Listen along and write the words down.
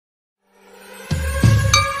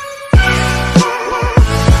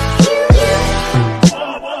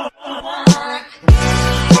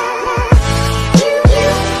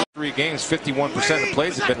Panthers, 51% of the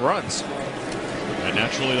plays have been runs. And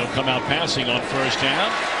naturally, they'll come out passing on first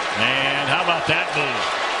down. And how about that move?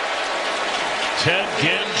 Ted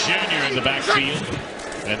Ginn Jr. in the backfield.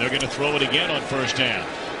 And they're going to throw it again on first down.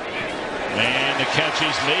 And the catch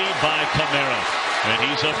is made by Kamara. And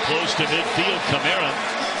he's up close to midfield. Kamara,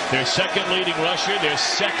 their second leading rusher, their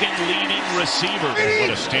second leading receiver.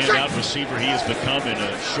 What a standout receiver he has become in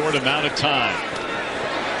a short amount of time.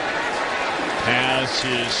 Pass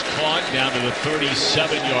is caught down to the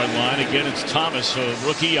 37-yard line. Again, it's Thomas, a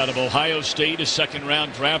rookie out of Ohio State, a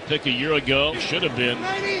second-round draft pick a year ago. Should have been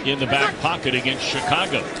in the back pocket against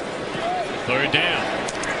Chicago. Third down.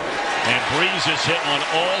 And Brees is hit on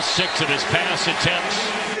all 6 of his pass attempts.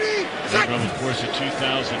 Ingram, of course, a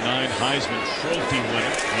 2009 Heisman Trophy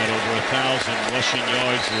winner. Had over 1,000 rushing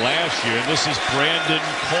yards last year. And this is Brandon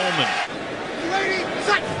Coleman.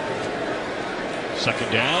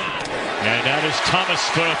 Second down. And that is Thomas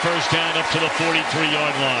for a first down up to the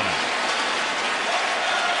 43-yard line.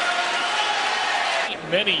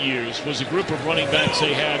 Many years was a group of running backs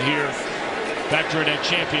they had here back during that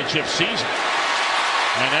championship season.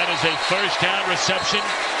 And that is a first down reception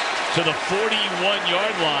to the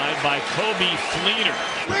 41-yard line by Kobe Fleener.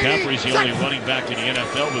 McCaffrey's the only running back in the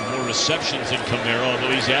NFL with more receptions than Kamara,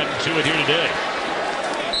 although he's adding to it here today.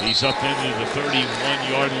 He's up into the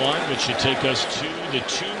 31-yard line, which should take us to the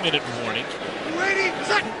 2-minute warning.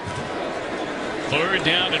 Third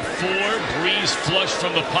down and 4. Brees flush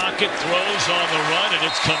from the pocket, throws on the run, and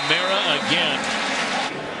it's Kamara again.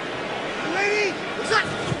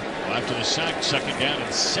 After the sack, second down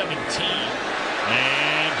and 17.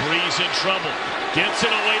 And Brees in trouble. Gets it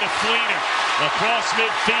away to Fleener. Across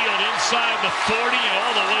midfield, inside the 40, and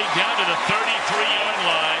all the way down to the 33-yard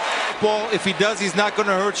line. Ball, if he does, he's not going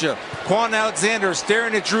to hurt you. Quan Alexander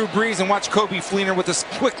staring at Drew Brees, and watch Kobe Fleener with a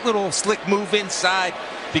quick little slick move inside,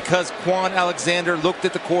 because Quan Alexander looked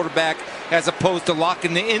at the quarterback as opposed to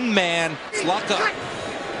locking the in man. Lock up.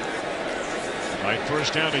 Right,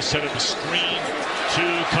 first down, they set up a screen to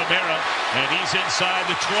Kamara, and he's inside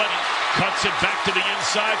the 20. Cuts it back to the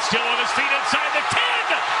inside, still on his feet inside the 10.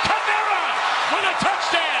 Kamara with a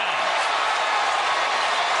touchdown.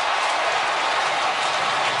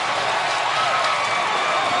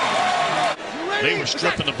 They were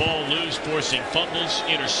stripping the ball loose, forcing fumbles,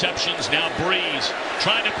 interceptions. Now Brees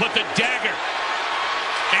trying to put the dagger,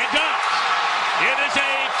 and does. It is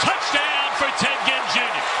a touchdown for Ted Ginn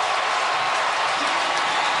Jr.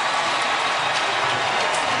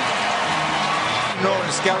 In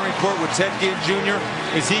the scouting report with Ted Ginn Jr.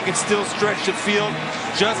 is he can still stretch the field.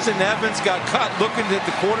 Justin Evans got caught looking at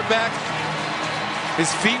the quarterback. His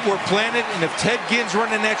feet were planted, and if Ted Ginn's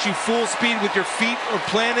running at you full speed with your feet are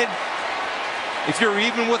planted, if you're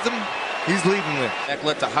even with him, he's leaving with.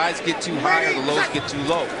 Let the highs get too high or the lows get too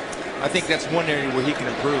low. I think that's one area where he can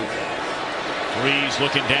improve. Brees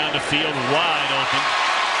looking down the field wide open,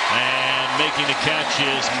 and making the catch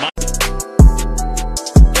is